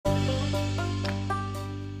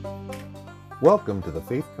Welcome to the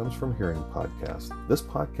Faith Comes From Hearing podcast. This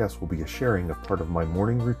podcast will be a sharing of part of my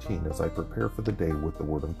morning routine as I prepare for the day with the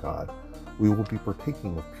Word of God. We will be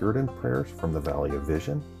partaking of Puritan prayers from the Valley of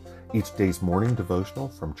Vision, each day's morning devotional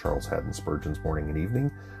from Charles Haddon Spurgeon's Morning and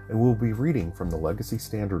Evening, and we'll be reading from the Legacy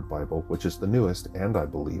Standard Bible, which is the newest and, I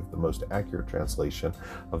believe, the most accurate translation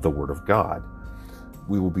of the Word of God.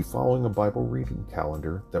 We will be following a Bible reading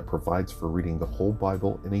calendar that provides for reading the whole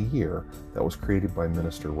Bible in a year that was created by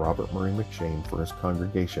Minister Robert Murray McCheyne for his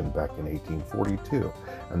congregation back in 1842,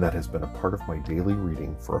 and that has been a part of my daily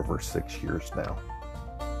reading for over 6 years now.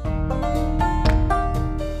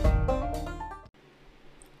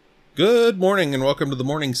 Good morning and welcome to the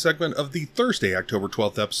morning segment of the Thursday, October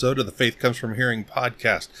 12th episode of the Faith Comes From Hearing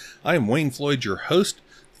podcast. I am Wayne Floyd, your host.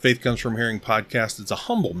 Faith Comes From Hearing podcast is a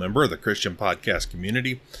humble member of the Christian podcast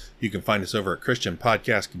community. You can find us over at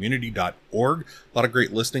christianpodcastcommunity.org. A lot of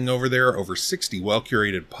great listening over there, over 60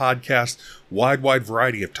 well-curated podcasts, wide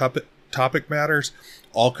variety of topic matters,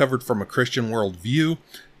 all covered from a Christian worldview.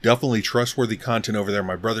 Definitely trustworthy content over there.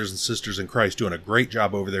 My brothers and sisters in Christ doing a great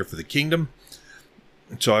job over there for the kingdom.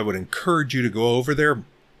 So I would encourage you to go over there.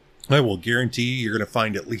 I will guarantee you're going to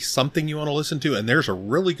find at least something you want to listen to, and there's a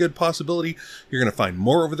really good possibility you're going to find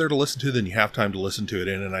more over there to listen to than you have time to listen to it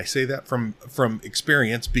in. And I say that from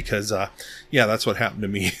experience because, that's what happened to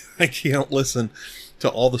me. I can't listen to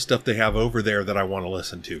all the stuff they have over there that I want to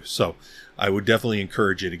listen to. So I would definitely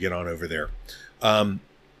encourage you to get on over there.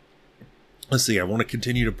 Let's see, I want to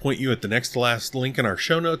continue to point you at the next to last link in our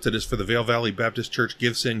show notes. It is for the Vail Valley Baptist Church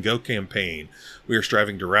Give, Send, Go campaign. We are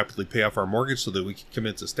striving to rapidly pay off our mortgage so that we can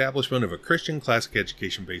commence establishment of a Christian classic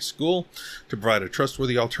education-based school to provide a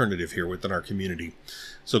trustworthy alternative here within our community.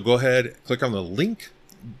 So go ahead, click on the link.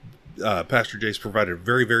 Pastor Jace provided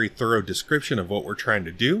a very thorough description of what we're trying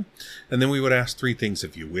to do. And then we would ask three things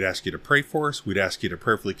of you. We'd ask you to pray for us. We'd ask you to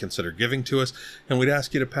prayerfully consider giving to us. And we'd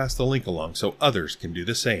ask you to pass the link along so others can do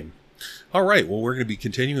the same. All right, well, we're going to be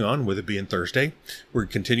continuing on with it being Thursday. We're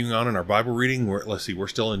continuing on in our Bible reading. We're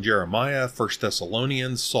still in Jeremiah, 1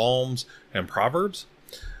 Thessalonians, Psalms, and Proverbs.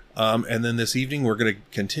 And then this evening, we're going to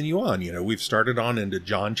continue on. We've started on into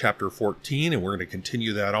John chapter 14, and we're going to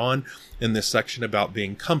continue that on in this section about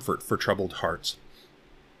being comfort for troubled hearts.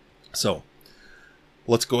 So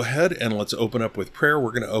let's go ahead and let's open up with prayer.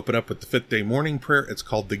 We're going to open up with the fifth day morning prayer. It's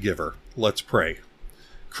called the Giver. Let's pray.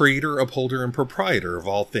 Creator, upholder, and proprietor of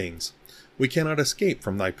all things, we cannot escape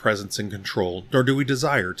from thy presence and control, nor do we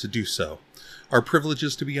desire to do so. Our privilege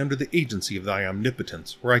is to be under the agency of thy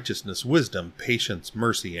omnipotence, righteousness, wisdom, patience,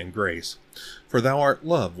 mercy, and grace. For thou art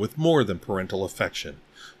love with more than parental affection.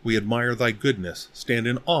 We admire thy goodness, stand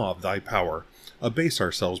in awe of thy power, abase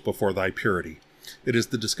ourselves before thy purity. It is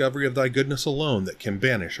the discovery of thy goodness alone that can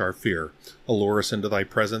banish our fear. Allure us into thy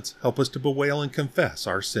presence, help us to bewail and confess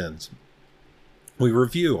our sins. We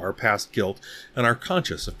review our past guilt and are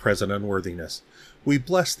conscious of present unworthiness. We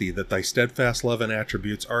bless thee that thy steadfast love and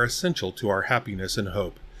attributes are essential to our happiness and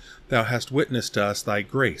hope. Thou hast witnessed to us thy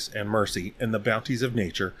grace and mercy in the bounties of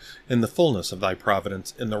nature, in the fullness of thy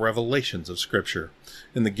providence, in the revelations of Scripture,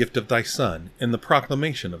 in the gift of thy Son, in the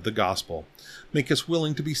proclamation of the gospel. Make us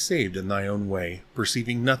willing to be saved in thy own way,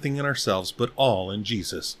 perceiving nothing in ourselves but all in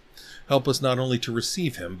Jesus. Help us not only to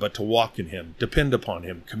receive him, but to walk in him, depend upon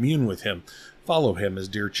him, commune with him, follow him as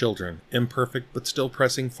dear children, imperfect but still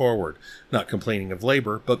pressing forward, not complaining of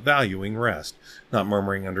labor but valuing rest, not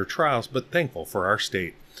murmuring under trials but thankful for our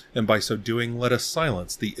state, and by so doing let us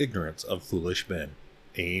silence the ignorance of foolish men.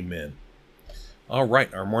 Amen. All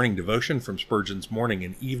right, our morning devotion from Spurgeon's Morning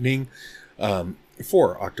and Evening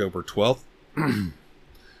for October 12th.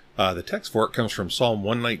 The text for it comes from Psalm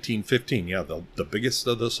 119:15. Yeah, the biggest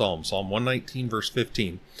of the Psalms, Psalm 119, verse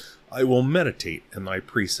 15. I will meditate in thy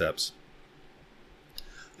precepts.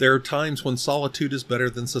 There are times when solitude is better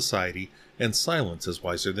than society, and silence is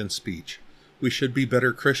wiser than speech. We should be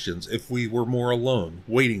better Christians if we were more alone,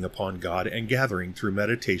 waiting upon God and gathering through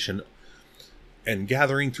meditation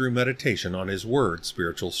on his word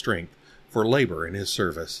spiritual strength for labor in his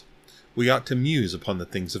service. We ought to muse upon the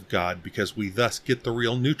things of God because we thus get the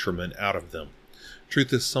real nutriment out of them.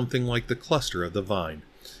 Truth is something like the cluster of the vine.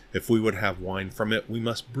 If we would have wine from it, we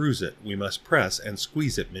must bruise it, we must press and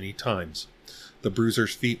squeeze it many times. The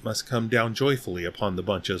bruiser's feet must come down joyfully upon the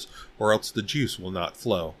bunches, or else the juice will not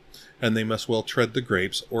flow, and they must well tread the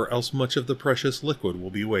grapes, or else much of the precious liquid will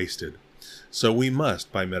be wasted. So we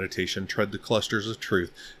must, by meditation, tread the clusters of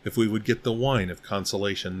truth, if we would get the wine of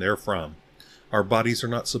consolation therefrom. Our bodies are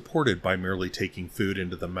not supported by merely taking food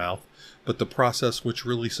into the mouth, but the process which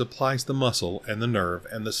really supplies the muscle and the nerve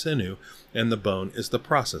and the sinew and the bone is the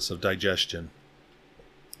process of digestion.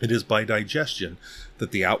 It is by digestion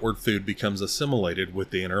that the outward food becomes assimilated with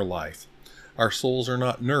the inner life. Our souls are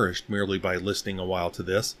not nourished merely by listening a while to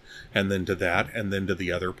this, and then to that, and then to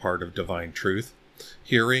the other part of divine truth.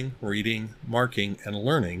 Hearing, reading, marking, and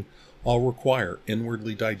learning all require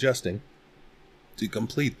inwardly digesting to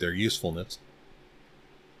complete their usefulness.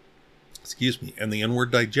 And the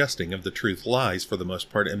inward digesting of the truth lies, for the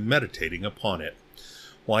most part, in meditating upon it.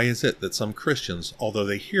 Why is it that some Christians, although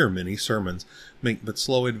they hear many sermons, make but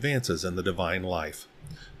slow advances in the divine life?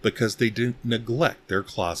 Because they do neglect their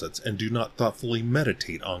closets and do not thoughtfully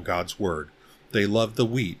meditate on God's word. They love the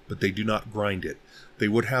wheat, but they do not grind it. They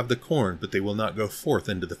would have the corn, but they will not go forth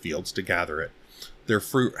into the fields to gather it.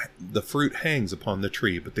 The fruit hangs upon the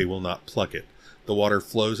tree, but they will not pluck it. The water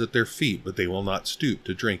flows at their feet, but they will not stoop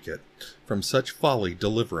to drink it. From such folly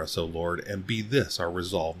deliver us, O Lord, and be this our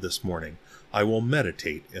resolve this morning. I will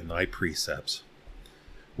meditate in thy precepts.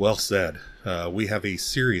 Well said. We have a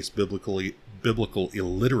serious biblical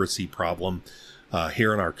illiteracy problem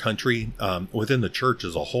here in our country, within the church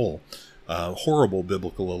as a whole. Horrible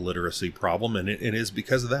biblical illiteracy problem, and it is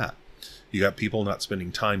because of that. You got people not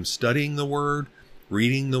spending time studying the Word,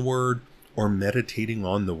 reading the Word, or meditating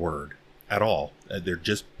on the Word at all. They're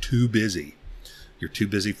just too busy. You're too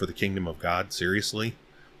busy for the kingdom of God, seriously?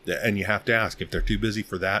 And you have to ask, if they're too busy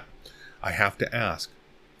for that, I have to ask,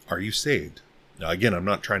 are you saved? Now, again, I'm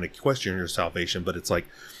not trying to question your salvation, but it's like,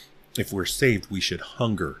 if we're saved, we should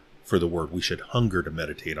hunger for the Word. We should hunger to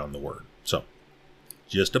meditate on the Word. So,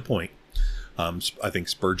 just a point. I think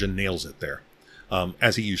Spurgeon nails it there,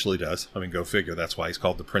 as he usually does. I mean, go figure. That's why he's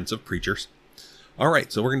called the Prince of Preachers. All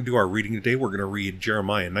right, so we're going to do our reading today. We're going to read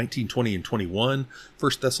Jeremiah 19, 20, and 21,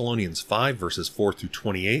 1 Thessalonians 5, verses 4 through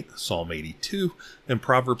 28, Psalm 82, and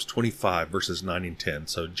Proverbs 25, verses 9 and 10.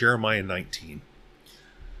 So Jeremiah 19.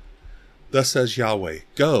 Thus says Yahweh,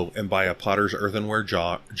 go and buy a potter's earthenware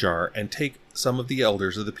jar, and take some of the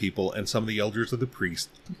elders of the people and some of the elders of the priests.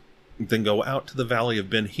 Then go out to the valley of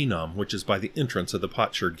Ben Hinnom, which is by the entrance of the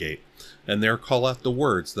potsherd gate, and there call out the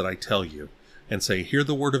words that I tell you, and say, hear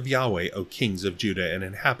the word of Yahweh, O kings of Judah and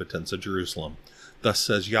inhabitants of Jerusalem. Thus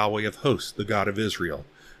says Yahweh of hosts, the God of Israel,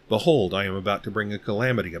 behold, I am about to bring a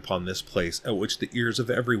calamity upon this place, at which the ears of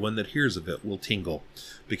everyone that hears of it will tingle,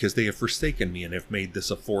 because they have forsaken me and have made this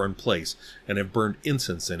a foreign place, and have burned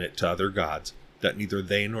incense in it to other gods, that neither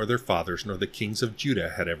they nor their fathers nor the kings of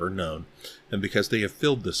Judah had ever known, and because they have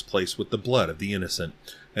filled this place with the blood of the innocent,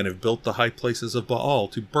 and have built the high places of Baal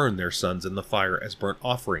to burn their sons in the fire as burnt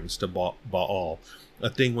offerings to Baal, a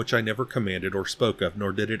thing which I never commanded or spoke of,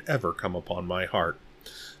 nor did it ever come upon my heart.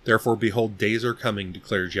 Therefore, behold, days are coming,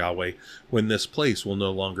 declares Yahweh, when this place will no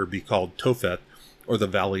longer be called Topheth, or the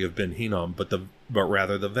valley of Ben Hinnom, but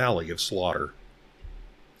rather the valley of slaughter.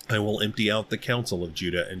 I will empty out the counsel of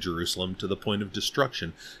Judah and Jerusalem to the point of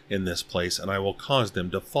destruction in this place, and I will cause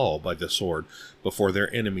them to fall by the sword before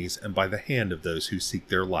their enemies and by the hand of those who seek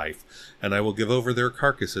their life. And I will give over their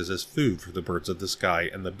carcasses as food for the birds of the sky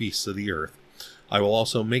and the beasts of the earth. I will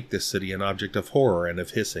also make this city an object of horror and of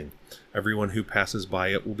hissing. Everyone who passes by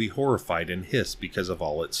it will be horrified and hiss because of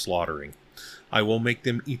all its slaughtering. I will make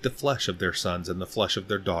them eat the flesh of their sons and the flesh of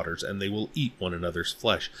their daughters, and they will eat one another's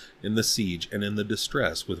flesh in the siege and in the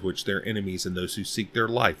distress with which their enemies and those who seek their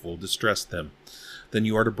life will distress them. Then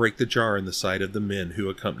you are to break the jar in the sight of the men who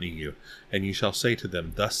accompany you, and you shall say to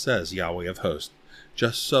them, Thus says Yahweh of hosts,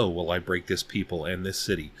 just so will I break this people and this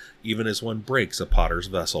city, even as one breaks a potter's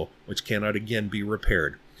vessel, which cannot again be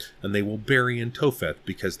repaired. And they will bury in Topheth,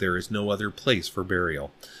 because there is no other place for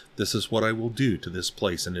burial. This is what I will do to this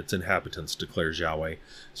place and its inhabitants, declares Yahweh,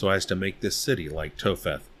 so as to make this city like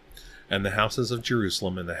Topheth. And the houses of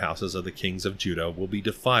Jerusalem and the houses of the kings of Judah will be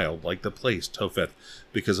defiled like the place Topheth,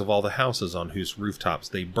 because of all the houses on whose rooftops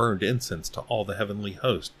they burned incense to all the heavenly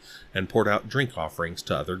host, and poured out drink offerings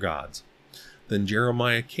to other gods. Then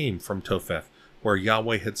Jeremiah came from Topheth, where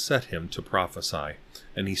Yahweh had set him to prophesy.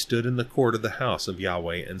 And he stood in the court of the house of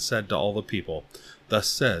Yahweh, and said to all the people, Thus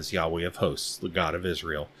says Yahweh of hosts, the God of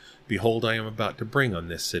Israel, Behold, I am about to bring on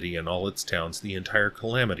this city and all its towns the entire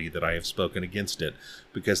calamity that I have spoken against it,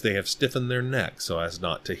 because they have stiffened their neck so as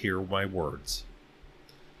not to hear my words.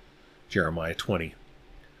 Jeremiah 20.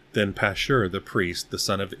 Then Pashur the priest, the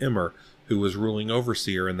son of Immer, who was ruling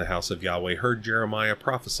overseer in the house of Yahweh, heard Jeremiah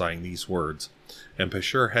prophesying these words. And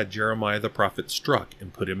Pashur had Jeremiah the prophet struck,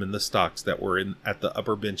 and put him in the stocks that were at the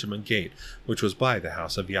upper Benjamin gate, which was by the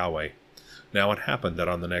house of Yahweh. Now it happened that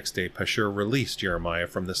on the next day Pashur released Jeremiah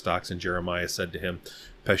from the stocks, and Jeremiah said to him,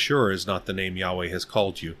 Pashur is not the name Yahweh has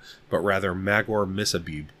called you, but rather Magor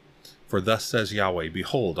Missabib. For thus says Yahweh,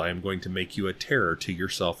 Behold, I am going to make you a terror to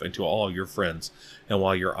yourself and to all your friends, and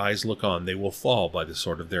while your eyes look on, they will fall by the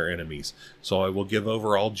sword of their enemies. So I will give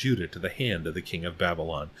over all Judah to the hand of the king of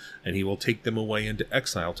Babylon, and he will take them away into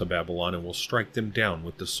exile to Babylon, and will strike them down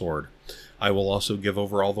with the sword. I will also give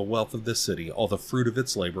over all the wealth of the city, all the fruit of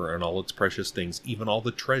its labor, and all its precious things, even all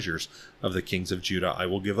the treasures of the kings of Judah I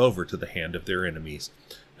will give over to the hand of their enemies,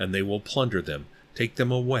 and they will plunder them, take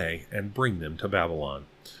them away, and bring them to Babylon.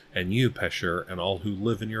 And you, Pashur, and all who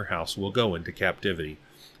live in your house will go into captivity,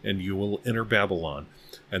 and you will enter Babylon,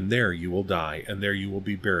 and there you will die, and there you will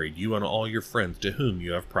be buried, you and all your friends to whom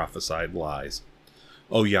you have prophesied lies.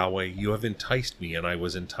 O Yahweh, you have enticed me, and I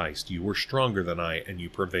was enticed. You were stronger than I, and you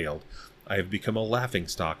prevailed. I have become a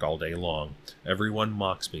laughingstock all day long. Everyone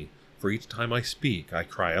mocks me. For each time I speak, I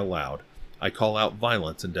cry aloud. I call out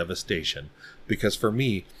violence and devastation, because for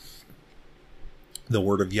me the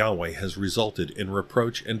word of Yahweh has resulted in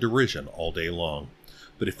reproach and derision all day long.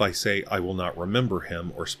 But if I say I will not remember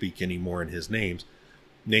him or speak any more in his name,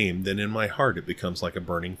 then in my heart it becomes like a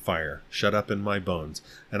burning fire, shut up in my bones,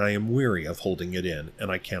 and I am weary of holding it in, and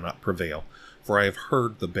I cannot prevail. For I have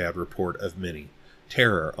heard the bad report of many.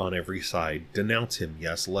 Terror on every side. Denounce him,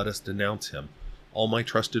 yes, let us denounce him. All my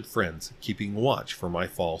trusted friends, keeping watch for my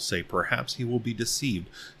fall, say, Perhaps he will be deceived,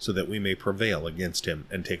 so that we may prevail against him,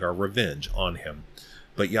 and take our revenge on him.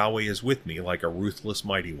 But Yahweh is with me like a ruthless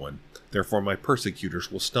mighty one. Therefore my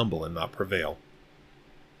persecutors will stumble and not prevail.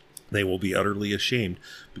 They will be utterly ashamed,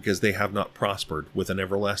 because they have not prospered, with an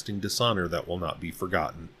everlasting dishonor that will not be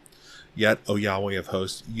forgotten. Yet, O Yahweh of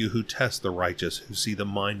hosts, you who test the righteous, who see the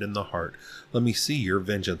mind and the heart, let me see your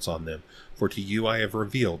vengeance on them, for to you I have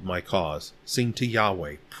revealed my cause. Sing to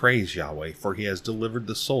Yahweh, praise Yahweh, for he has delivered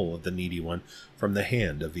the soul of the needy one from the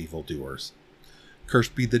hand of evildoers.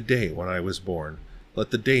 Cursed be the day when I was born.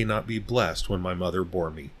 Let the day not be blessed when my mother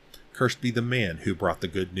bore me. Cursed be the man who brought the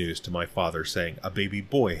good news to my father, saying, A baby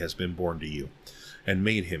boy has been born to you, and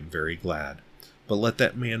made him very glad. But let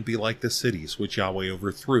that man be like the cities which Yahweh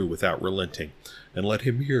overthrew without relenting, and let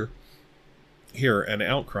him hear an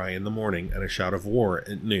outcry in the morning and a shout of war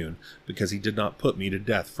at noon, because he did not put me to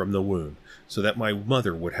death from the womb, so that my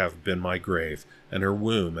mother would have been my grave, and her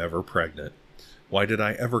womb ever pregnant. Why did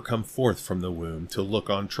I ever come forth from the womb to look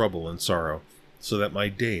on trouble and sorrow, so that my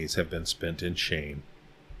days have been spent in shame?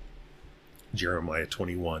 Jeremiah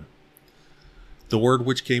 21. The word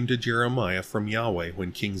which came to Jeremiah from Yahweh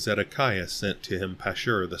when King Zedekiah sent to him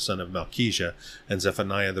Pashur the son of Malchijah and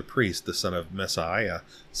Zephaniah the priest the son of Messiah,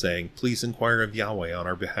 saying, Please inquire of Yahweh on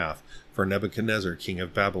our behalf, for Nebuchadnezzar king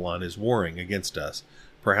of Babylon is warring against us.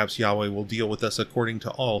 Perhaps Yahweh will deal with us according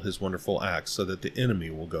to all his wonderful acts, so that the enemy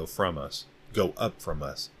will go up from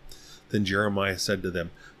us. Then Jeremiah said to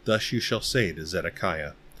them, Thus you shall say to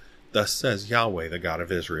Zedekiah, Thus says Yahweh the God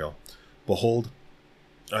of Israel, Behold,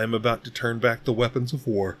 I am about to turn back the weapons of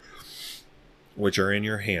war which are in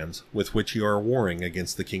your hands, with which you are warring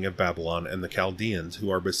against the king of Babylon and the Chaldeans who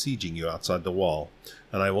are besieging you outside the wall,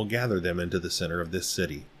 and I will gather them into the center of this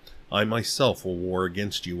city. I myself will war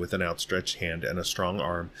against you with an outstretched hand and a strong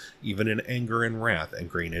arm, even in anger and wrath and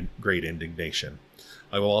great indignation.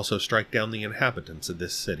 I will also strike down the inhabitants of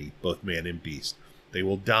this city, both man and beast. They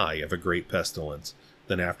will die of a great pestilence.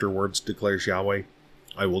 Then afterwards, declares Yahweh,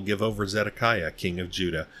 I will give over Zedekiah, king of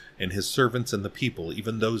Judah, and his servants and the people,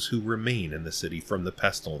 even those who remain in the city, from the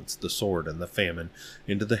pestilence, the sword, and the famine,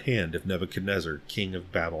 into the hand of Nebuchadnezzar, king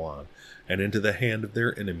of Babylon, and into the hand of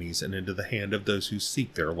their enemies, and into the hand of those who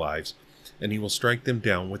seek their lives, and he will strike them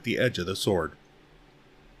down with the edge of the sword.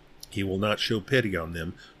 He will not show pity on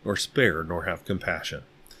them, nor spare, nor have compassion.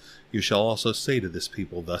 You shall also say to this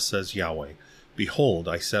people, Thus says Yahweh, Behold,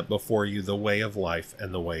 I set before you the way of life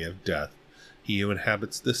and the way of death. He who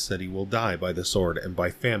inhabits this city will die by the sword, and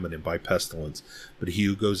by famine, and by pestilence. But he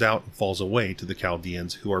who goes out and falls away to the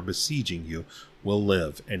Chaldeans who are besieging you will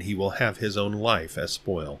live, and he will have his own life as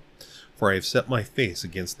spoil. For I have set my face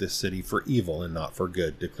against this city for evil and not for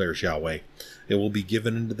good, declares Yahweh. It will be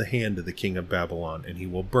given into the hand of the king of Babylon, and he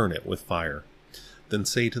will burn it with fire. Then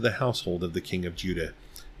say to the household of the king of Judah,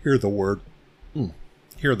 Hear the word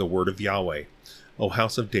of Yahweh. O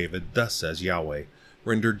house of David, thus says Yahweh,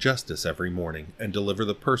 Render justice every morning, and deliver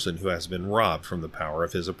the person who has been robbed from the power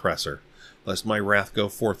of his oppressor, lest my wrath go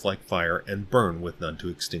forth like fire, and burn with none to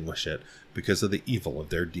extinguish it, because of the evil of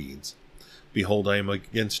their deeds. Behold, I am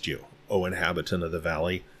against you, O inhabitant of the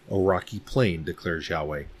valley, O rocky plain, declares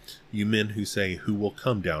Yahweh, you men who say, Who will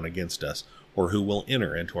come down against us, or who will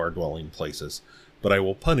enter into our dwelling places? But I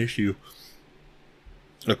will punish you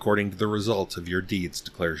according to the results of your deeds,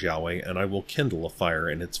 declares Yahweh, and I will kindle a fire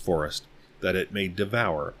in its forest, that it may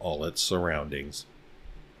devour all its surroundings.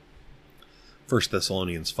 1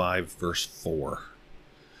 Thessalonians 5, verse 4.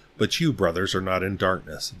 But you, brothers, are not in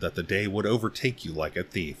darkness, that the day would overtake you like a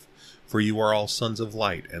thief. For you are all sons of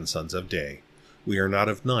light and sons of day. We are not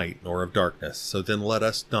of night nor of darkness. So then let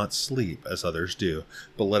us not sleep as others do,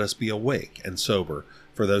 but let us be awake and sober.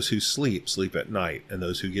 For those who sleep, sleep at night, and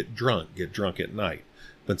those who get drunk at night.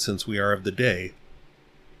 But since we are of the day,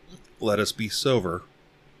 let us be sober,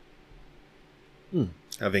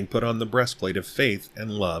 having put on the breastplate of faith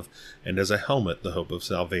and love, and as a helmet the hope of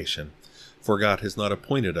salvation. For God has not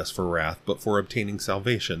appointed us for wrath, but for obtaining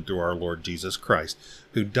salvation through our Lord Jesus Christ,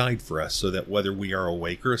 who died for us, so that whether we are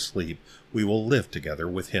awake or asleep, we will live together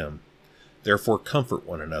with him. Therefore comfort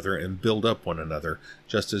one another and build up one another,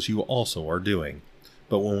 just as you also are doing.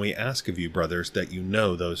 But when we ask of you, brothers, that you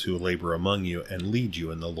know those who labor among you and lead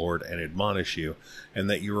you in the Lord and admonish you, and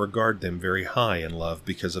that you regard them very high in love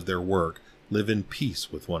because of their work, live in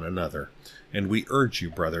peace with one another. And we urge you,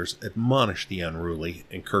 brothers, admonish the unruly,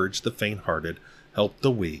 encourage the faint-hearted, help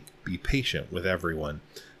the weak, be patient with everyone.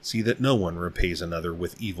 See that no one repays another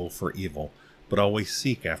with evil for evil, but always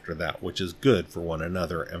seek after that which is good for one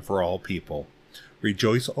another and for all people.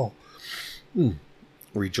 Rejoice always,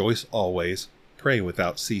 pray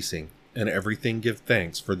without ceasing, and everything give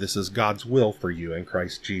thanks, for this is God's will for you in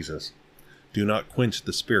Christ Jesus. Do not quench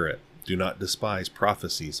the Spirit, do not despise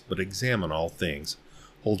prophecies, but examine all things.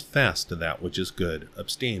 Hold fast to that which is good,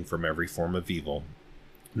 abstain from every form of evil.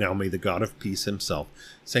 Now may the God of peace himself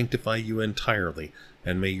sanctify you entirely,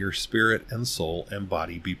 and may your spirit and soul and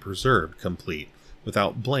body be preserved complete,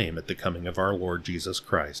 without blame at the coming of our Lord Jesus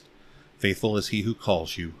Christ. Faithful is he who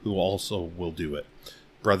calls you, who also will do it.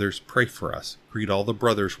 Brothers, pray for us. Greet all the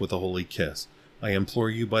brothers with a holy kiss. I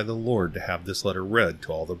implore you by the Lord to have this letter read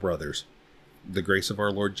to all the brothers. The grace of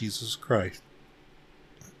our Lord Jesus Christ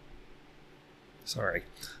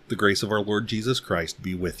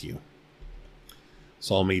be with you.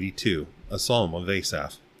 Psalm 82, a psalm of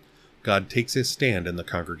Asaph. God takes his stand in the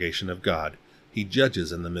congregation of God. He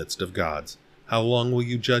judges in the midst of gods. How long will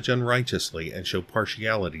you judge unrighteously and show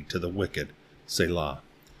partiality to the wicked? Selah.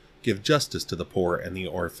 Give justice to the poor and the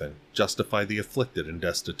orphan. Justify the afflicted and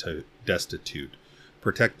destitute.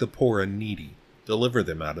 Protect the poor and needy. Deliver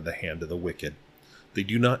them out of the hand of the wicked. They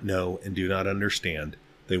do not know and do not understand.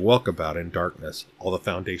 They walk about in darkness. All the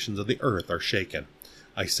foundations of the earth are shaken.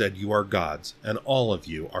 I said you are gods, and all of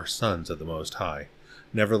you are sons of the Most High.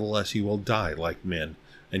 Nevertheless you will die like men,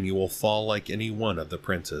 and you will fall like any one of the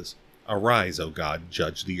princes. Arise, O God,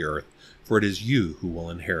 judge the earth, for it is you who will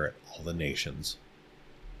inherit all the nations.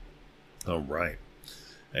 All right.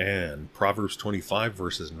 And Proverbs 25,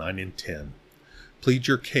 verses 9 and 10. Plead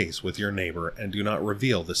your case with your neighbor, and do not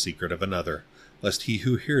reveal the secret of another, lest he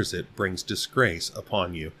who hears it brings disgrace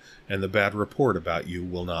upon you, and the bad report about you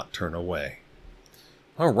will not turn away.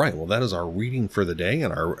 All right, well, that is our reading for the day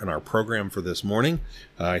and our program for this morning.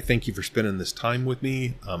 I thank you for spending this time with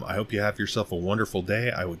me. I hope you have yourself a wonderful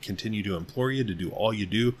day. I would continue to implore you to do all you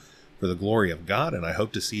do for the glory of God, and I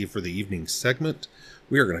hope to see you for the evening segment.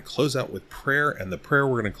 We are going to close out with prayer, and the prayer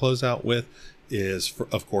we're going to close out with is,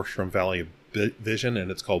 of course, from Valley Vision,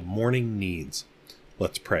 and it's called Morning Needs.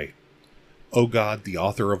 Let's pray. O God, the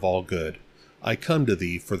author of all good, I come to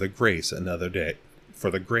thee for the grace another day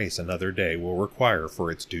will require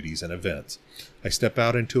for its duties and events. I step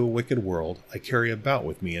out into a wicked world. I carry about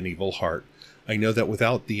with me an evil heart. I know that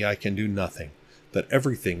without thee I can do nothing, that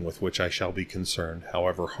everything with which I shall be concerned,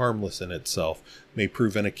 however harmless in itself, may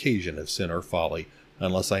prove an occasion of sin or folly,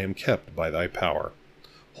 unless I am kept by thy power.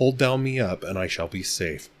 Hold thou me up, and I shall be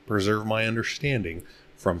safe. Preserve my understanding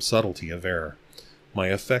from subtlety of error, my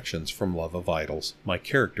affections from love of idols, my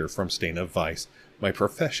character from stain of vice, my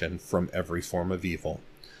profession from every form of evil.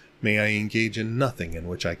 May I engage in nothing in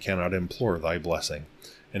which I cannot implore thy blessing,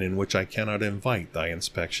 and in which I cannot invite thy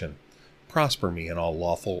inspection. Prosper me in all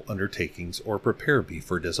lawful undertakings, or prepare me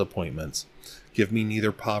for disappointments. Give me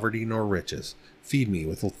neither poverty nor riches. Feed me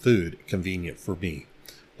with food convenient for me,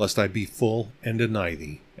 lest I be full and deny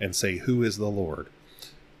thee, and say, Who is the Lord?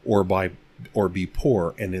 Or be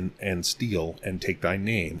poor and steal and take thy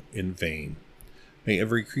name in vain. May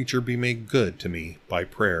every creature be made good to me by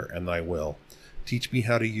prayer and thy will. Teach me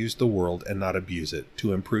how to use the world and not abuse it,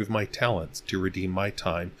 to improve my talents, to redeem my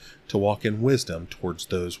time, to walk in wisdom towards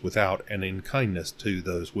those without and in kindness to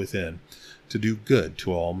those within, to do good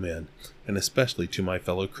to all men, and especially to my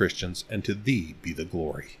fellow Christians, and to thee be the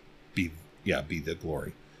glory. Be the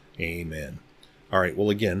glory. Amen. All right, well,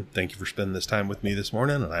 again, thank you for spending this time with me this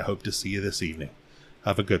morning, and I hope to see you this evening.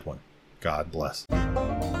 Have a good one. God bless.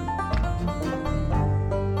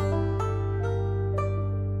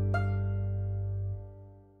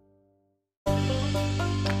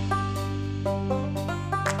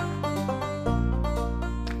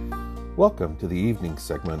 Welcome to the evening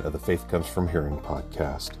segment of the Faith Comes From Hearing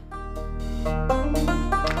podcast.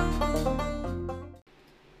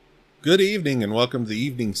 Good evening and welcome to the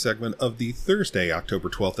evening segment of the Thursday, October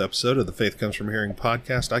 12th episode of the Faith Comes From Hearing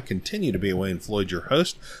podcast. I continue to be Wayne Floyd, your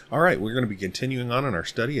host. All right, we're going to be continuing on in our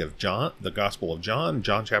study of John, the Gospel of John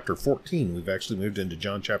chapter 14. We've actually moved into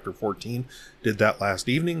John chapter 14, did that last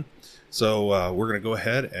evening. So we're going to go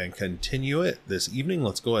ahead and continue it this evening.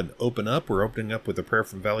 Let's go ahead and open up. We're opening up with a prayer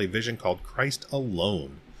from Valley Vision called Christ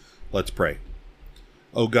Alone. Let's pray.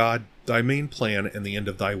 O God, thy main plan and the end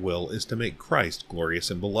of thy will is to make Christ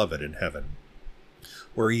glorious and beloved in heaven,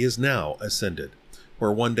 where he is now ascended,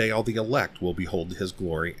 where one day all the elect will behold his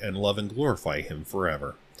glory and love and glorify him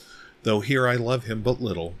forever. Though here I love him but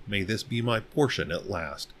little, may this be my portion at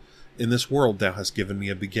last. In this world thou hast given me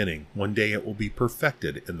a beginning. One day it will be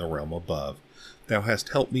perfected in the realm above. Thou hast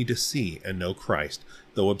helped me to see and know Christ,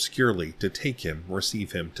 though obscurely, to take him,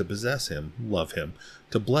 receive him, to possess him, love him,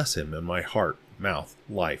 to bless him in my heart, mouth,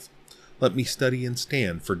 life. Let me study and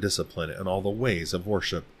stand for discipline in all the ways of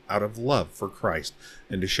worship, out of love for Christ,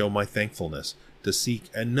 and to show my thankfulness, to seek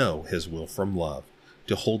and know his will from love,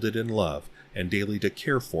 to hold it in love, and daily to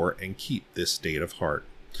care for and keep this state of heart.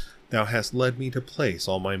 Thou hast led me to place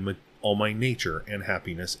all my nature and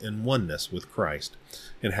happiness in oneness with Christ,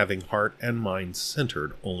 in having heart and mind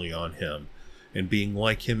centered only on him, and being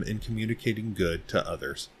like him in communicating good to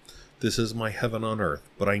others. This is my heaven on earth,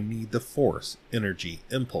 but I need the force, energy,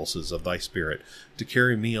 impulses of thy Spirit to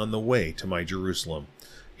carry me on the way to my Jerusalem.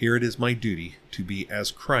 Here it is my duty to be as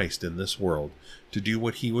Christ in this world, to do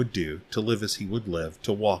what he would do, to live as he would live,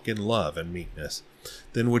 to walk in love and meekness.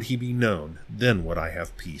 Then would he be known, then would I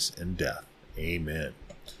have peace in death. Amen.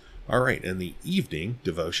 All right, and the evening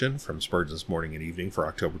devotion from Spurgeon's Morning and Evening for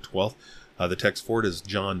October 12th, the text for it is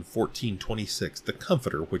John 14:26, the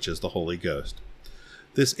Comforter, which is the Holy Ghost.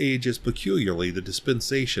 This age is peculiarly the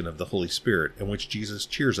dispensation of the Holy Spirit, in which Jesus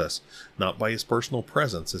cheers us, not by his personal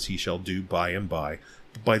presence as he shall do by and by,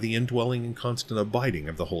 but by the indwelling and constant abiding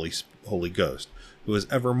of the Holy Ghost, who is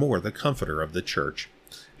evermore the Comforter of the Church.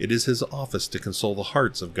 It is his office to console the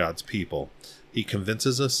hearts of God's people. He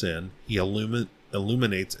convinces of sin, he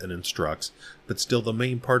illuminates and instructs, but still the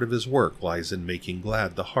main part of his work lies in making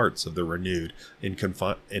glad the hearts of the renewed, in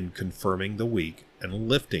confirming the weak, and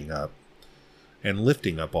lifting up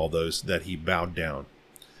all those that he bowed down.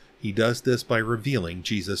 He does this by revealing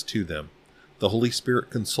Jesus to them. The Holy Spirit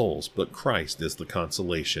consoles, but Christ is the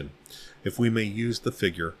consolation. If we may use the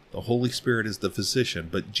figure, the Holy Spirit is the physician,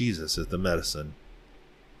 but Jesus is the medicine.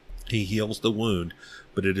 He heals the wound,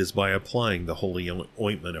 but it is by applying the holy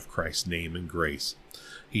ointment of Christ's name and grace.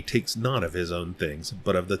 He takes not of his own things,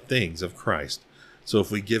 but of the things of Christ. So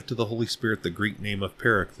if we give to the Holy Spirit the Greek name of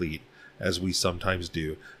Paraclete, as we sometimes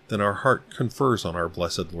do, then our heart confers on our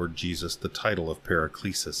blessed Lord Jesus the title of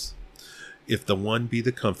Paraclesis. If the one be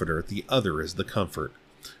the Comforter, the other is the comfort.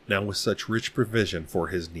 Now with such rich provision for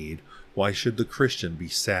his need, why should the Christian be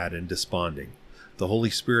sad and desponding? The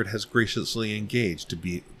Holy Spirit has graciously engaged to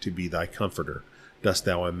be thy Comforter. Dost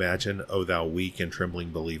thou imagine, O thou weak and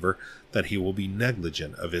trembling believer, that he will be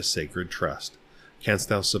negligent of his sacred trust? Canst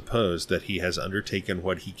thou suppose that he has undertaken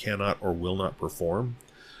what he cannot or will not perform?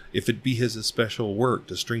 If it be his especial work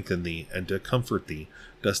to strengthen thee and to comfort thee,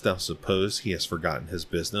 dost thou suppose he has forgotten his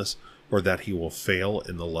business, or that he will fail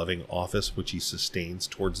in the loving office which he sustains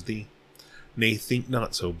towards thee? Nay, think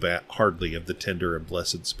not so hardly of the tender and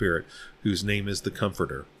blessed Spirit, whose name is the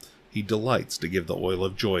Comforter. He delights to give the oil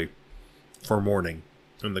of joy for mourning,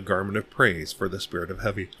 and the garment of praise for the spirit of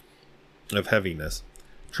heaviness.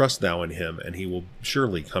 Trust thou in him, and he will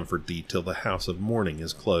surely comfort thee till the house of mourning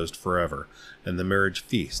is closed forever, and the marriage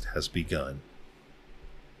feast has begun.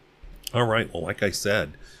 All right, well, like I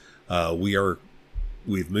said,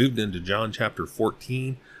 we've moved into John chapter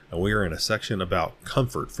 14, and we are in a section about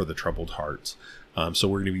comfort for the troubled hearts. So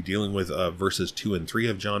we're going to be dealing with verses 2 and 3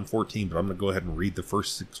 of John 14, but I'm going to go ahead and read the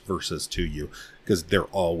first 6 verses to you, because they're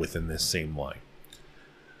all within this same line.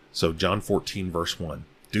 So John 14, verse 1,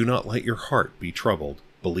 Do not let your heart be troubled.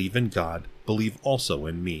 Believe in God, believe also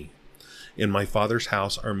in me. In my Father's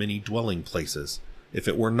house are many dwelling places. If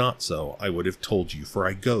it were not so, I would have told you, for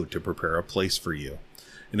I go to prepare a place for you.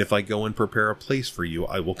 And if I go and prepare a place for you,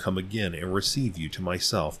 I will come again and receive you to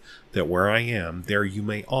myself, that where I am, there you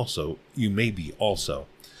may be also,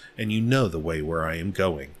 and you know the way where I am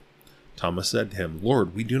going. Thomas said to him,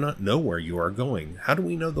 Lord, we do not know where you are going. How do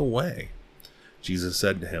we know the way? Jesus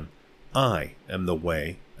said to him, I am the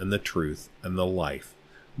way and the truth and the life.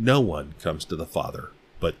 No one comes to the Father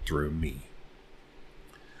but through me.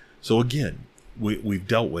 So again, we've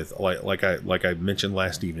dealt with, like I mentioned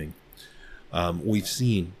last evening, We've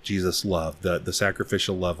seen Jesus' love, the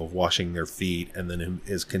sacrificial love of washing their feet, and then him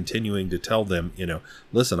is continuing to tell them,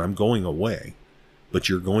 listen, I'm going away, but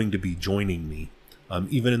you're going to be joining me.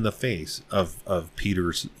 Even in the face of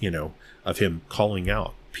Peter's, of him calling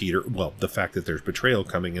out Peter, well, the fact that there's betrayal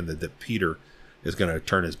coming and that Peter is going to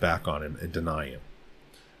turn his back on him and deny him.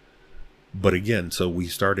 But again, so we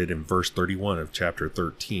started in verse 31 of chapter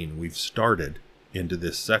 13. We've started into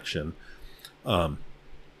this section that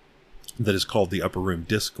is called the Upper Room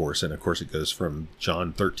Discourse. And of course, it goes from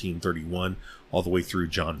John 13:31 all the way through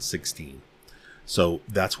John 16. So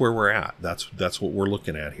that's where we're at. That's what we're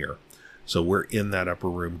looking at here. So we're in that Upper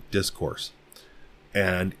Room Discourse.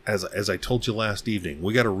 And as I told you last evening,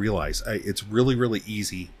 we got to realize it's really, really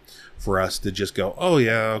easy for us to just go, oh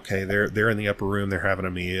yeah, okay, they're in the upper room, they're having a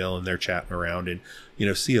meal and they're chatting around, and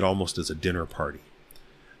see it almost as a dinner party.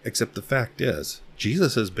 Except the fact is,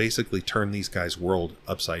 Jesus has basically turned these guys' world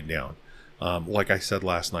upside down. Like I said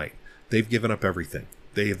last night, they've given up everything.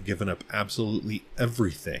 They have given up absolutely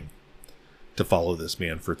everything to follow this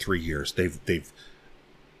man for 3 years. They've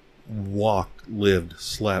walked, lived,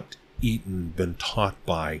 slept, eaten, been taught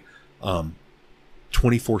by 24/7,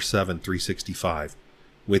 365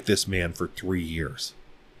 with this man for 3 years.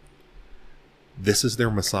 This is their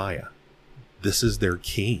Messiah. This is their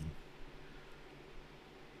king.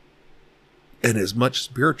 And as much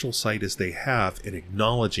spiritual sight as they have in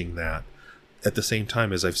acknowledging that, at the same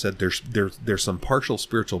time, as I've said, there's some partial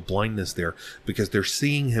spiritual blindness there, because they're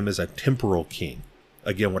seeing him as a temporal king.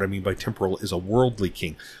 Again, what I mean by temporal is a worldly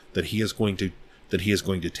king, that he is going to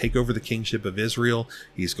take over the kingship of Israel.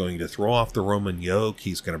 He's going to throw off the Roman yoke.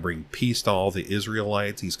 He's going to bring peace to all the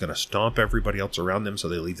Israelites. He's going to stomp everybody else around them so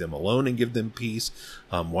they leave them alone and give them peace.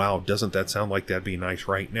 Wow, doesn't that sound like that'd be nice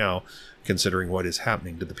right now, considering what is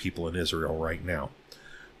happening to the people in Israel right now?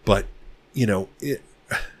 But,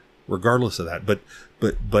 regardless of that,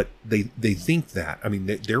 but they think that. I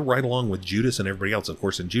mean, they're right along with Judas and everybody else. Of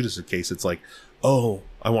course, in Judas' case, it's like, oh,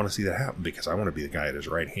 I want to see that happen because I want to be the guy at his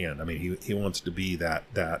right hand. I mean, he wants to be that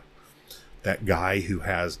guy who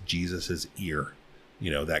has Jesus's ear,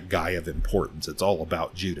 that guy of importance. It's all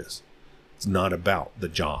about Judas. It's not about the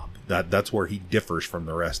job. That's where he differs from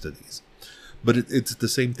the rest of these. But it's the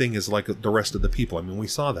same thing as like the rest of the people. I mean, we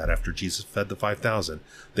saw that after Jesus fed the 5,000.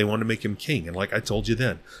 They wanted to make him king. And like I told you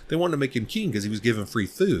then, they wanted to make him king because he was given free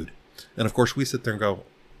food. And of course, we sit there and go,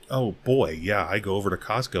 oh boy, yeah, I go over to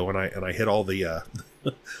Costco and I hit all the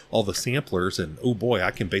all the samplers, and oh boy,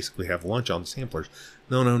 I can basically have lunch on the samplers.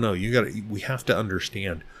 No. We have to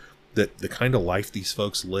understand that the kind of life these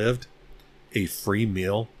folks lived, a free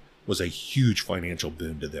meal was a huge financial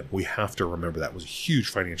boon to them. We have to remember that was a huge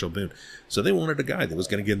financial boon. So they wanted a guy that was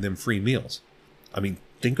going to give them free meals. I mean,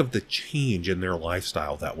 think of the change in their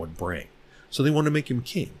lifestyle that would bring. So they wanted to make him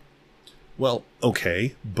king. Well,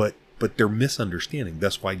 okay, but they're misunderstanding.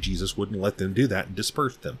 That's why Jesus wouldn't let them do that and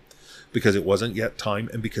disperse them, because it wasn't yet time,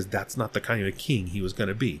 and because that's not the kind of king he was going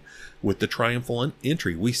to be. With the triumphal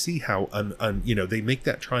entry, we see how they make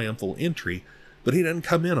that triumphal entry, but he doesn't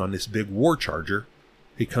come in on this big war charger.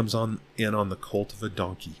 He comes in on the colt of a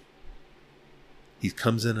donkey. He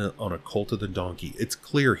comes in on a colt of the donkey. It's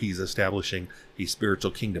clear he's establishing a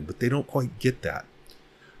spiritual kingdom, but they don't quite get that.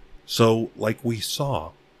 So, like we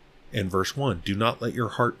saw in verse 1, do not let your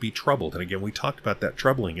heart be troubled. And again, we talked about that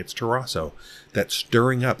troubling. It's terrasso, that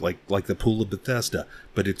stirring up, like the pool of Bethesda.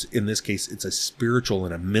 But it's, in this case, it's a spiritual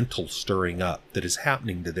and a mental stirring up that is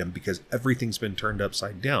happening to them because everything's been turned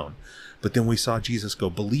upside down. But then we saw Jesus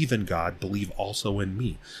go, believe in God, believe also in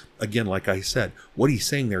me. Again, like I said, what he's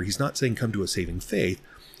saying there, he's not saying come to a saving faith,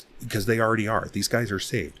 because they already are. These guys are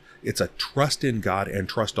saved. It's a trust in God and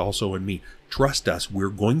trust also in me. Trust us. We're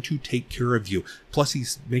going to take care of you. Plus,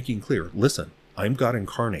 he's making clear, listen, I'm God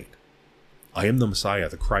incarnate. I am the Messiah,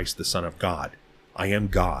 the Christ, the Son of God. I am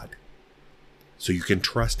God. So you can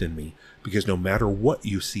trust in me, because no matter what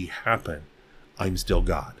you see happen, I'm still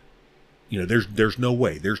God. There's no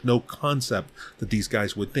way, there's no concept that these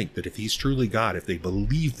guys would think that if he's truly God, if they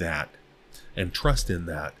believe that and trust in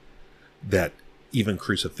that even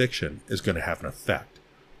crucifixion is going to have an effect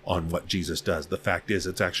on what Jesus does. The fact is,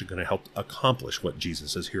 it's actually going to help accomplish what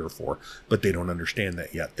Jesus is here for, but they don't understand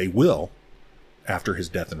that yet. They will after his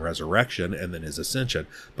death and resurrection and then his ascension,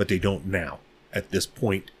 but they don't now at this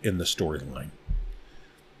point in the storyline.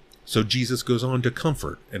 So Jesus goes on to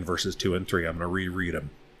comfort in verses 2 and 3. I'm going to reread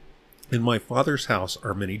them. In my Father's house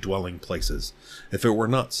are many dwelling places. If it were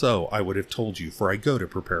not so, I would have told you, for I go to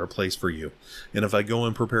prepare a place for you. And if I go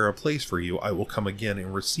and prepare a place for you, I will come again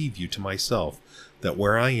and receive you to myself, that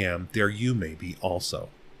where I am, there you may be also.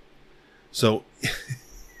 So,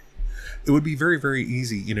 it would be very, very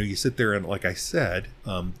easy. You sit there and, like I said,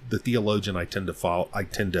 the theologian I tend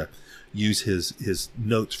to use his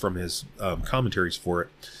notes from his commentaries for it,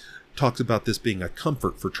 talks about this being a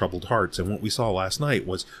comfort for troubled hearts. And what we saw last night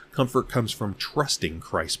was comfort comes from trusting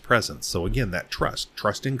Christ's presence. So again, that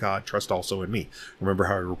trust in God, trust also in me. Remember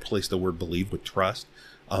how I replaced the word believe with trust?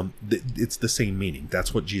 It's the same meaning.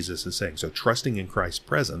 That's what Jesus is saying. So trusting in Christ's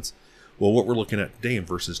presence. Well, what we're looking at today in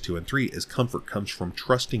verses 2 and 3 is comfort comes from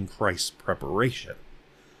trusting Christ's preparation.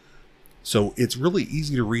 So it's really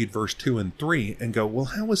easy to read verse 2 and 3 and go, well,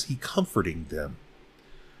 how is he comforting them?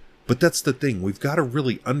 But that's the thing. We've got to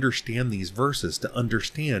really understand these verses to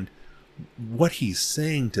understand what he's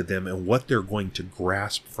saying to them and what they're going to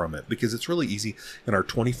grasp from it. Because it's really easy in our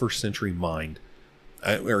 21st century mind,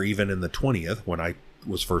 or even in the 20th, when I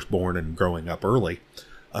was first born and growing up early,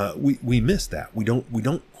 we miss that. We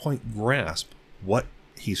don't quite grasp what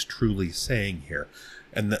he's truly saying here.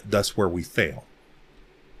 And that's where we fail.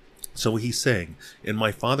 So he's saying, in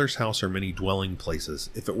my Father's house are many dwelling places.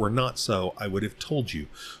 If it were not so, I would have told you,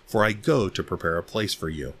 for I go to prepare a place for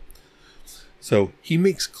you. So he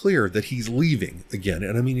makes clear that he's leaving again.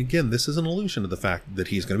 And I mean, again, this is an allusion to the fact that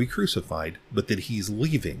he's going to be crucified, but that he's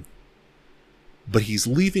leaving. But he's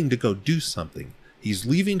leaving to go do something. He's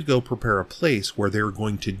leaving to go prepare a place where they're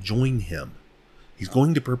going to join him. He's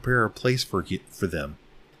going to prepare a place for them.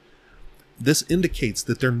 This indicates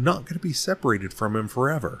that they're not going to be separated from him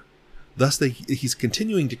forever. Thus, he's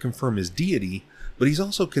continuing to confirm his deity, but he's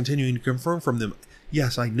also continuing to confirm from them,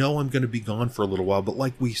 yes, I know I'm going to be gone for a little while, but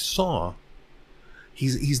like we saw,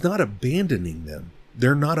 he's not abandoning them.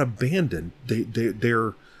 They're not abandoned.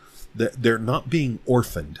 They're not being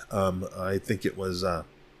orphaned. I think it was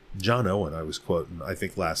John Owen I was quoting, I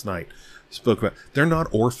think last night, spoke about, they're not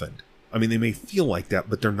orphaned. I mean, they may feel like that,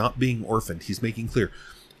 but they're not being orphaned. He's making clear,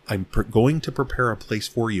 I'm going to prepare a place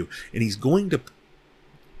for you, and he's going to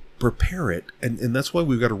prepare it, and that's why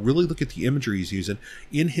we've got to really look at the imagery he's using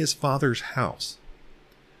in his Father's house.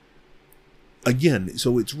 Again,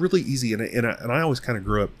 so it's really easy, and I always kind of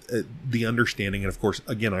grew up the understanding, and of course,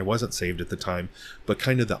 again, I wasn't saved at the time, but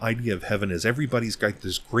kind of the idea of heaven is everybody's got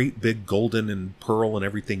this great big golden and pearl and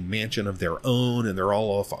everything mansion of their own, and they're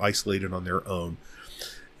all off isolated on their own.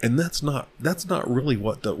 And that's not really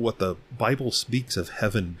what the Bible speaks of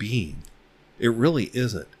heaven being. It really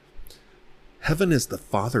isn't. Heaven is the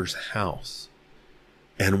Father's house,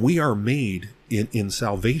 and we are made in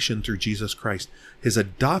salvation through Jesus Christ, his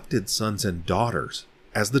adopted sons and daughters,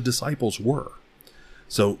 as the disciples were.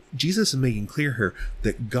 So Jesus is making clear here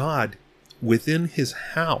that God, within his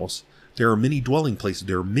house, there are many dwelling places.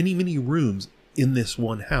 There are many, many rooms in this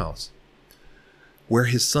one house where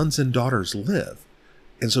his sons and daughters live.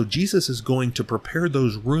 And so Jesus is going to prepare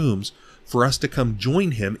those rooms for us to come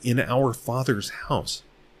join him in our Father's house.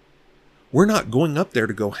 We're not going up there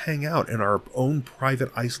to go hang out in our own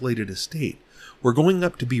private, isolated estate. We're going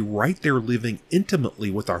up to be right there living intimately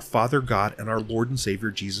with our Father God and our Lord and Savior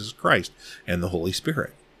Jesus Christ and the Holy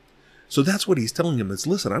Spirit. So that's what he's telling them is,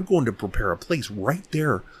 listen, I'm going to prepare a place right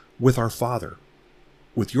there with our Father,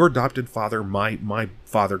 with your adopted father, my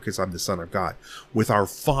father, because I'm the Son of God. With our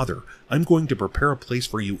Father, I'm going to prepare a place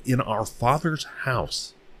for you in our Father's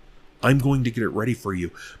house. I'm going to get it ready for you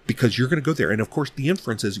because you're going to go there. And of course, the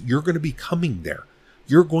inference is you're going to be coming there.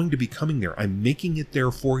 You're going to be coming there. I'm making it there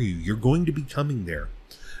for you. You're going to be coming there.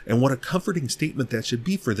 And what a comforting statement that should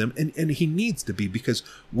be for them. And he needs to be, because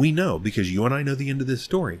we know, because you and I know the end of this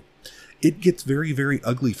story. It gets very, very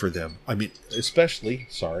ugly for them. I mean, especially,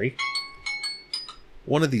 sorry.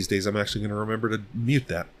 One of these days, I'm actually going to remember to mute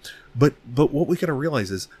that. But what we got to realize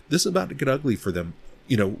is this is about to get ugly for them.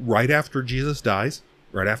 Right after Jesus dies,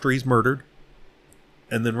 right after he's murdered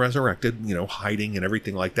and then resurrected, hiding and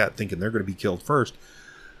everything like that, thinking they're going to be killed first.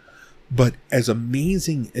 But as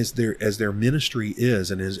amazing as their ministry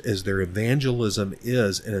is, and as their evangelism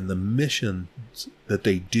is, and the mission that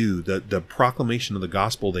they do, the proclamation of the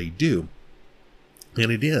gospel they do,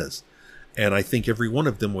 and it is, and I think every one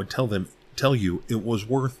of them would tell you it was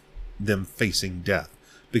worth them facing death,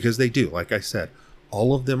 because they do. Like I said,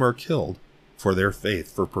 all of them are killed for their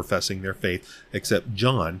faith, for professing their faith, except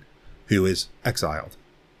John, who is exiled.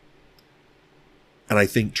 And I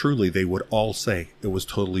think truly they would all say it was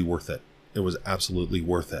totally worth it. It was absolutely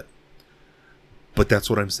worth it. But that's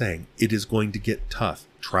what I'm saying. It is going to get tough.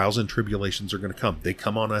 Trials and tribulations are going to come. They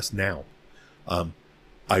come on us now. I'm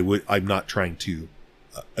not trying to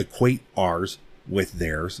equate ours with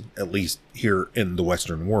theirs, at least here in the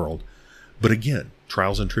Western world. But again,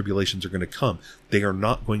 trials and tribulations are going to come. They are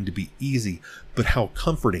not going to be easy. But how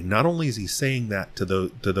comforting. Not only is he saying that to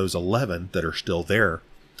those 11 that are still there,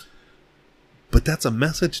 But that's a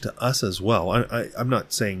message to us as well. I'm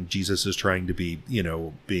not saying Jesus is trying to be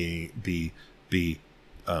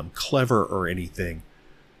clever or anything,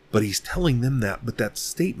 but he's telling them that. But that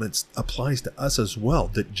statement applies to us as well,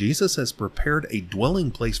 that Jesus has prepared a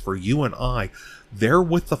dwelling place for you and I there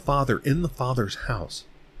with the Father in the Father's house.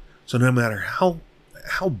 So no matter how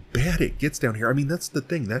bad it gets down here, I mean, that's the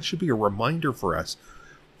thing. That should be a reminder for us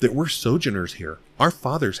that we're sojourners here. Our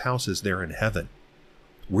Father's house is there in heaven.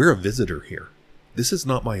 We're a visitor here. This is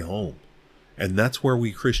not my home. And that's where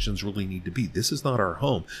we Christians really need to be. This is not our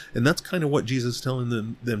home. And that's kind of what Jesus is telling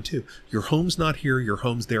them too. Your home's not here, your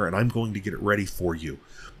home's there, and I'm going to get it ready for you.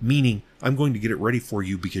 Meaning, I'm going to get it ready for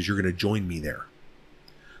you because you're going to join me there.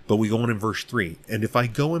 But we go on in verse 3, and if I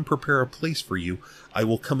go and prepare a place for you, I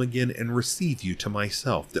will come again and receive you to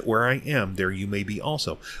myself, that where I am, there you may be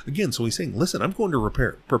also. Again, so he's saying, listen, I'm going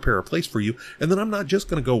to prepare a place for you, and then I'm not just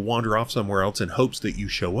going to go wander off somewhere else in hopes that you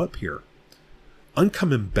show up here. I'm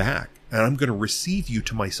coming back, and I'm going to receive you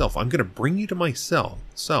to myself. I'm going to bring you to myself,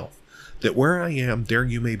 that where I am, there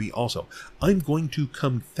you may be also. I'm going to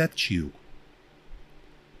come fetch you.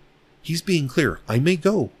 He's being clear. I may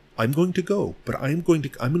go. I'm going to go, but I'm going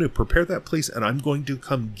to prepare that place, and I'm going to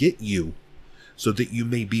come get you so that you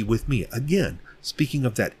may be with me. Again, speaking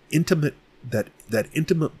of that intimate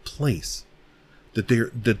place that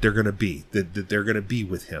they're going to be, that they're going to be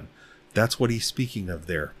with him. That's what he's speaking of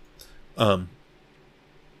there. And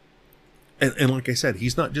like I said,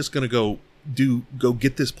 he's not just going to go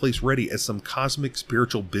get this place ready as some cosmic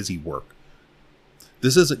spiritual busy work.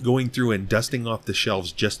 This isn't going through and dusting off the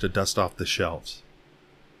shelves just to dust off the shelves.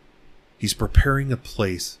 He's preparing a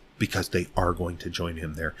place because they are going to join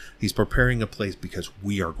him there. He's preparing a place because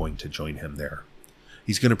we are going to join him there.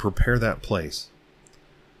 He's going to prepare that place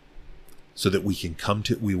so that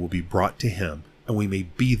we will be brought to him, and we may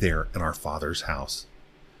be there in our Father's house.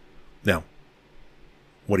 Now,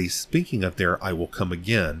 what he's speaking of there, I will come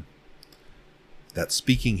again, that's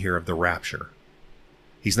speaking here of the rapture.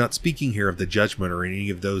 He's not speaking here of the judgment or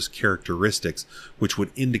any of those characteristics which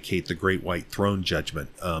would indicate the great white throne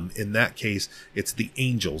judgment. In that case, it's the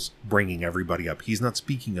angels bringing everybody up. He's not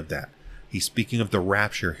speaking of that. He's speaking of the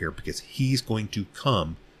rapture here because he's going to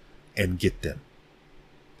come and get them.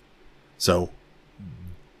 So,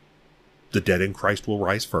 the dead in Christ will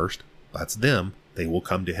rise first. That's them. They will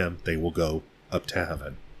come to him. They will go up to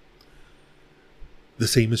heaven. The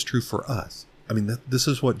same is true for us. I mean, this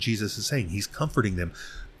is what Jesus is saying. He's comforting them.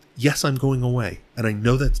 Yes, I'm going away, and I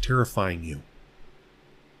know that's terrifying you.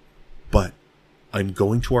 But I'm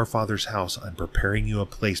going to our Father's house. I'm preparing you a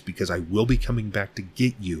place because I will be coming back to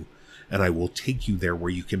get you, and I will take you there where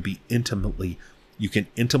you can intimately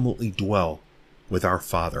dwell with our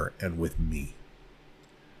Father and with me.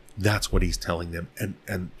 That's what he's telling them.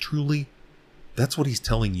 And truly, that's what he's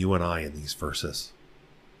telling you and I in these verses.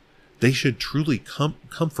 They should truly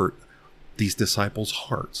comfort these disciples'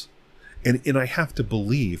 hearts. And I have to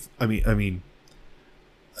believe, I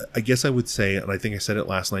guess I would say, and I think I said it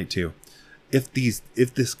last night too, if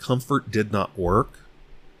this comfort did not work,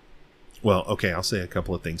 well, okay, I'll say a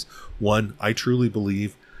couple of things. One, I truly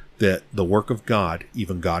believe that the work of God,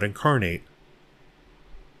 even God incarnate,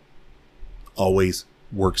 always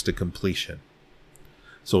works to completion.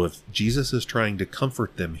 So if Jesus is trying to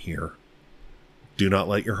comfort them here, do not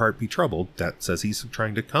let your heart be troubled. That says he's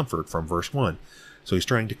trying to comfort from verse 1. So he's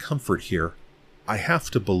trying to comfort here. I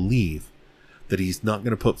have to believe that he's not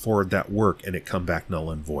going to put forward that work and it come back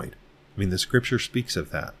null and void. I mean, the scripture speaks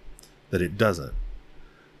of that it doesn't.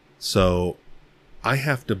 So I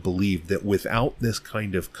have to believe that without this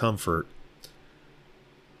kind of comfort,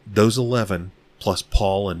 those 11 plus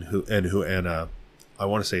Paul and I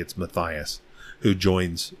want to say it's Matthias, who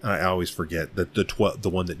joins, I always forget, the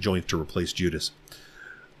one that joins to replace Judas,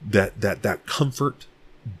 that comfort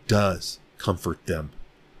does comfort them.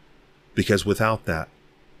 Because without that,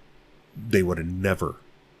 they would have never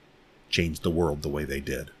changed the world the way they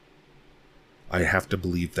did. I have to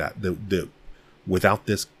believe that without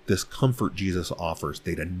this comfort Jesus offers,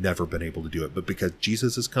 they'd have never been able to do it. But because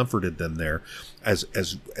Jesus has comforted them there, as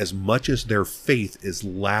much as their faith is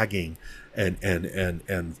lagging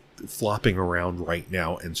and flopping around right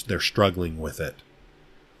now, and they're struggling with it,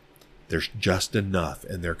 there's just enough,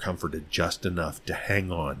 and they're comforted just enough to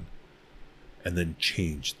hang on and then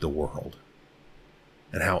change the world.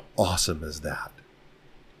 And how awesome is that?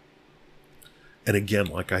 And again,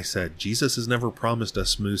 like I said, Jesus has never promised us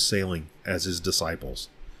smooth sailing as his disciples.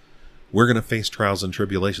 We're going to face trials and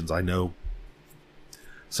tribulations. I know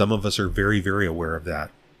some of us are very, very aware of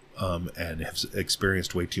that, and have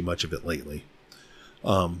experienced way too much of it lately.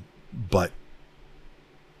 But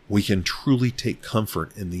we can truly take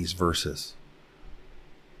comfort in these verses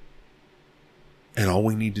And all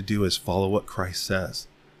we need to do is follow what Christ says.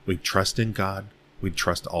 We trust in God. We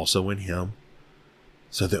trust also in Him,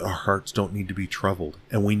 so that our hearts don't need to be troubled.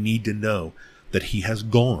 And we need to know that He has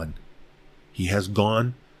gone. He has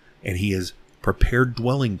gone, and He has prepared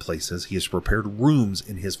dwelling places. He has prepared rooms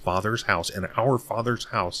in His Father's house and our Father's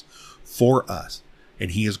house for us.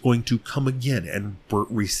 And He is going to come again and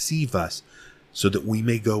receive us, so that we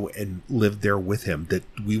may go and live there with Him, that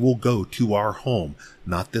we will go to our home,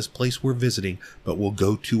 not this place we're visiting, but we'll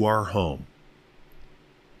go to our home.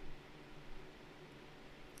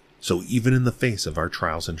 So even in the face of our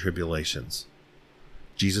trials and tribulations,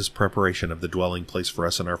 Jesus' preparation of the dwelling place for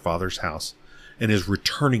us in our Father's house and His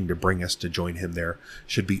returning to bring us to join Him there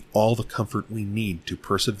should be all the comfort we need to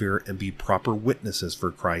persevere and be proper witnesses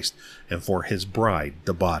for Christ and for His bride,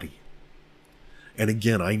 the body. And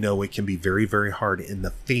again, I know it can be very, very hard in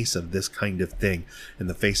the face of this kind of thing, in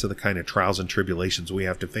the face of the kind of trials and tribulations we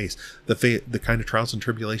have to face, the kind of trials and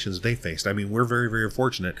tribulations they faced. I mean, we're very, very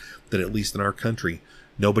fortunate that at least in our country,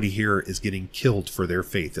 nobody here is getting killed for their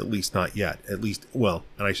faith, at least not yet. At least, well,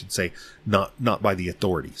 and I should say, not by the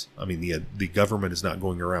authorities. I mean, the government is not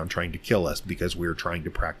going around trying to kill us because we're trying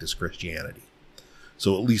to practice Christianity.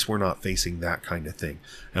 So at least we're not facing that kind of thing.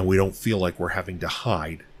 And we don't feel like we're having to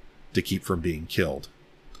hide to keep from being killed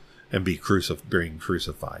and being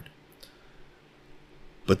crucified.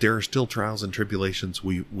 But there are still trials and tribulations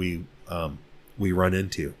we run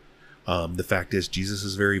into. The fact is, Jesus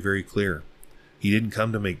is very, very clear. He didn't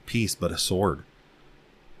come to make peace, but a sword.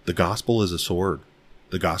 The gospel is a sword.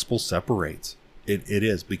 The gospel separates. It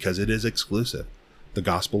is, because it is exclusive. The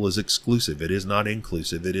gospel is exclusive. It is not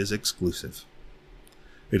inclusive. It is exclusive.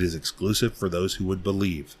 It is exclusive for those who would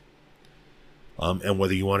believe. And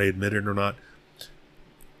whether you want to admit it or not,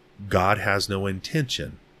 God has no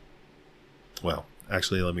intention. Well,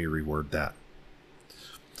 actually, let me reword that.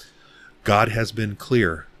 God has been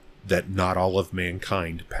clear that not all of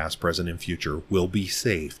mankind, past, present, and future, will be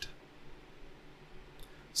saved.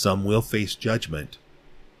 Some will face judgment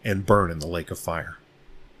and burn in the lake of fire.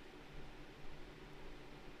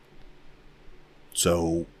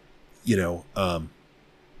 So,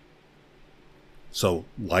 so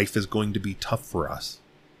life is going to be tough for us.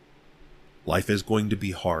 Life is going to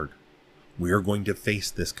be hard. We are going to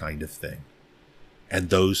face this kind of thing.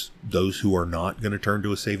 And those who are not going to turn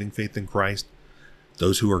to a saving faith in Christ,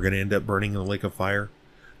 those who are going to end up burning in the lake of fire,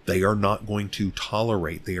 they are not going to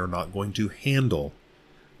tolerate, they are not going to handle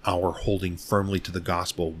our holding firmly to the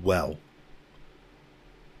gospel well.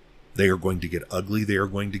 They are going to get ugly, they are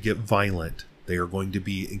going to get violent, they are going to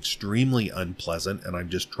be extremely unpleasant, and I'm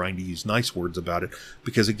just trying to use nice words about it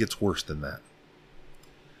because it gets worse than that.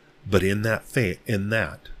 But in that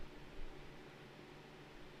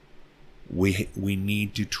we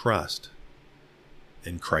need to trust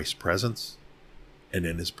in Christ's presence and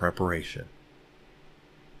in His preparation.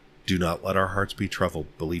 Do not let our hearts be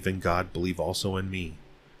troubled. Believe in God, believe also in me.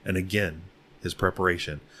 And again, His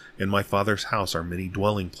preparation. In my Father's house are many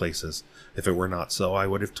dwelling places. If it were not so, I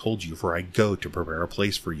would have told you, for I go to prepare a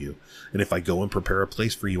place for you. And if I go and prepare a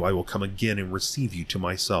place for you, I will come again and receive you to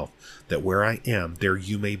myself, that where I am, there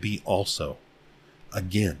you may be also.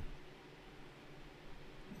 Again,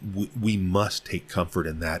 we must take comfort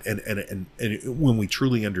in that. And when we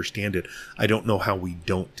truly understand it, I don't know how we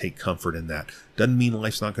don't take comfort in that. Doesn't mean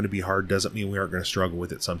life's not going to be hard. Doesn't mean we aren't going to struggle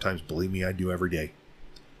with it sometimes. Believe me, I do every day.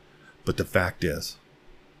 But the fact is,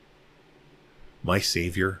 my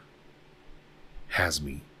Savior has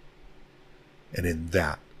me. And in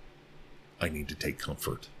that, I need to take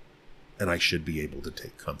comfort. And I should be able to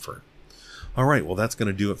take comfort. All right, well, that's going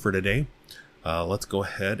to do it for today. Let's go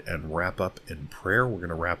ahead and wrap up in prayer. We're going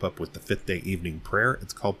to wrap up with the fifth day evening prayer.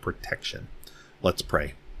 It's called Protection. Let's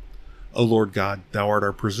pray. O Lord God, Thou art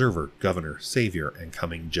our preserver, governor, savior, and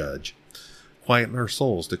coming judge. Quieten our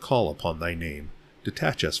souls to call upon Thy name.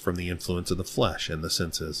 Detach us from the influence of the flesh and the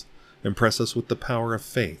senses. Impress us with the power of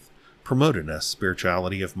faith. Promote in us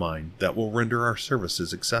spirituality of mind that will render our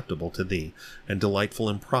services acceptable to Thee and delightful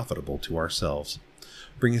and profitable to ourselves.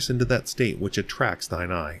 Bring us into that state which attracts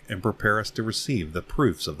Thine eye, and prepare us to receive the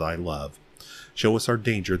proofs of Thy love. Show us our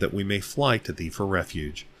danger, that we may fly to Thee for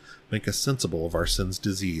refuge. Make us sensible of our sin's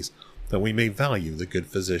disease, that we may value the good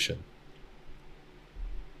physician.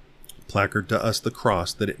 Placard to us the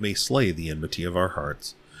cross, that it may slay the enmity of our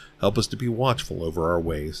hearts. Help us to be watchful over our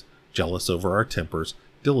ways, jealous over our tempers,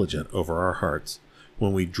 diligent over our hearts.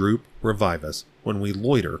 When we droop, revive us. When we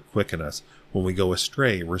loiter, quicken us. When we go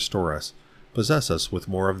astray, restore us. Possess us with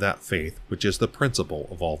more of that faith, which is the principle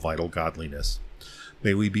of all vital godliness.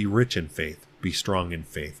 May we be rich in faith, be strong in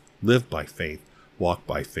faith, live by faith, walk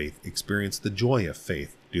by faith, experience the joy of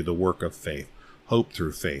faith, do the work of faith, hope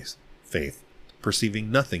through faith,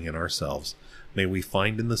 perceiving nothing in ourselves. May we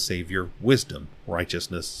find in the Savior wisdom,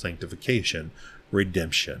 righteousness, sanctification,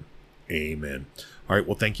 redemption. Amen. All right,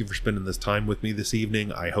 well, thank you for spending this time with me this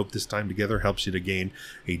evening. I hope this time together helps you to gain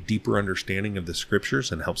a deeper understanding of the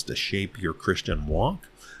Scriptures and helps to shape your Christian walk.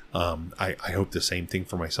 I hope the same thing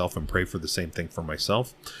for myself and pray for the same thing for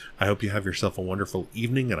myself. I hope you have yourself a wonderful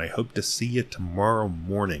evening, and I hope to see you tomorrow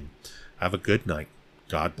morning. Have a good night.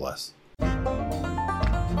 God bless.